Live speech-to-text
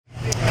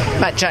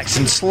Matt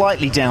Jackson,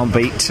 slightly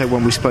downbeat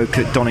when we spoke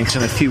at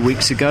Donington a few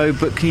weeks ago,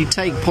 but can you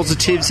take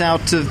positives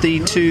out of the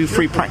 2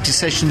 free practice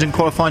sessions and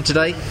qualifying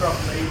today? Yeah,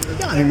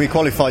 I think we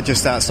qualified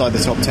just outside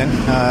the top 10.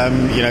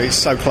 It's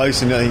so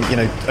close, and I think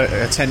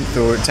a tenth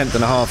or a tenth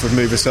and a half would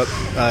move us up,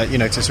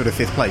 to sort of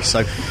 5th place.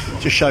 So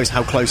it just shows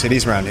how close it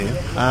is around here.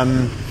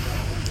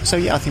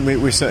 I think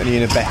we're certainly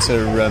in a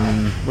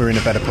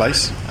better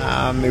place.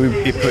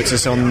 It puts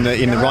us in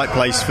the right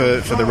place for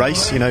the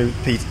race.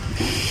 Pete,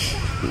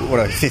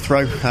 5th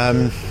row,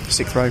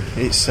 6th row.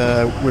 It's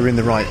we're in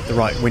the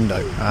right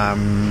window.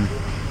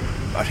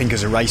 I think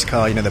as a race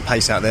car, the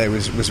pace out there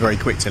was very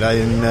quick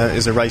today, and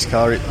as a race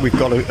car, we've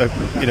got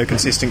a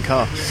consistent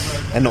car.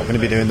 They're not going to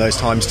be doing those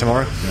times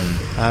tomorrow.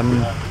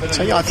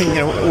 I think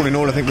all in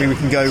all, I think we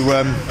can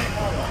go.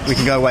 We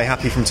can go away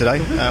happy from today.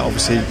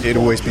 Obviously, it'd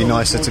always be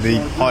nicer to be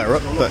higher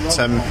up, but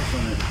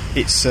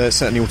it's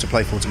certainly all to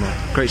play for tomorrow.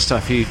 Great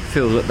stuff. You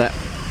feel that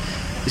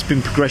it's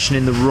been progression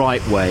in the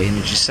right way, and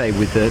as you say,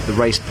 with the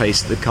race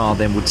pace that the car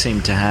then would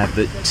seem to have,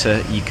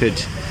 that you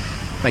could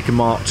make a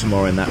mark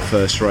tomorrow in that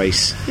first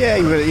race. Yeah,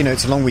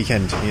 it's a long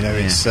weekend.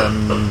 It's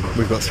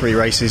we've got 3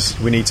 races.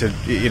 We need to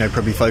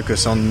probably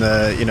focus on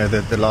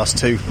the last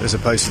 2 as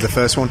opposed to the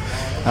first one.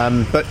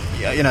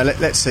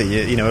 Let's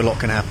see. A lot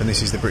can happen.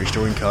 This is the British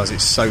Touring Cars.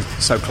 It's so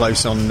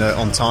close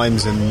on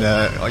times and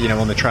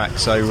on the track.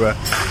 So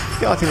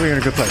I think we're in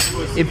a good place.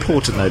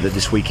 Important though that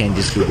this weekend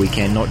is a good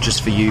weekend, not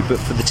just for you but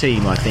for the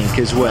team, I think,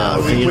 as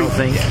well.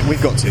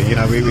 We've got to.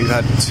 We've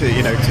had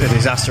a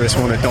disastrous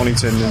one at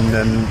Donington,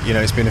 and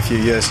it's been a few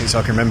years since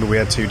I can remember we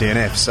had 2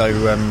 DNFs. So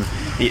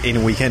in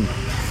a weekend,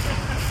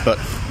 but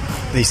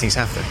these things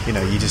happen.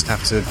 You just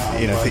have to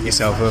pick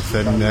yourself up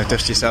and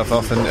dust yourself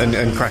off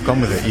and crack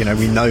on with it.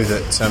 We know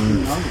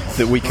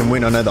that we can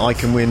win. I know that I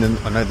can win, and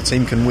I know the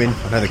team can win.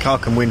 I know the car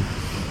can win.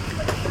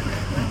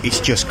 It's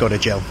just got to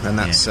gel, and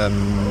that's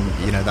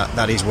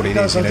that is what it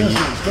is.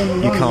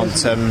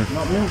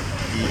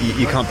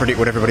 You can't predict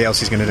what everybody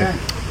else is going to do.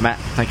 Matt,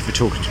 thank you for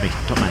talking to me.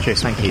 Top man.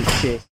 Cheers. Thank you. Cheers.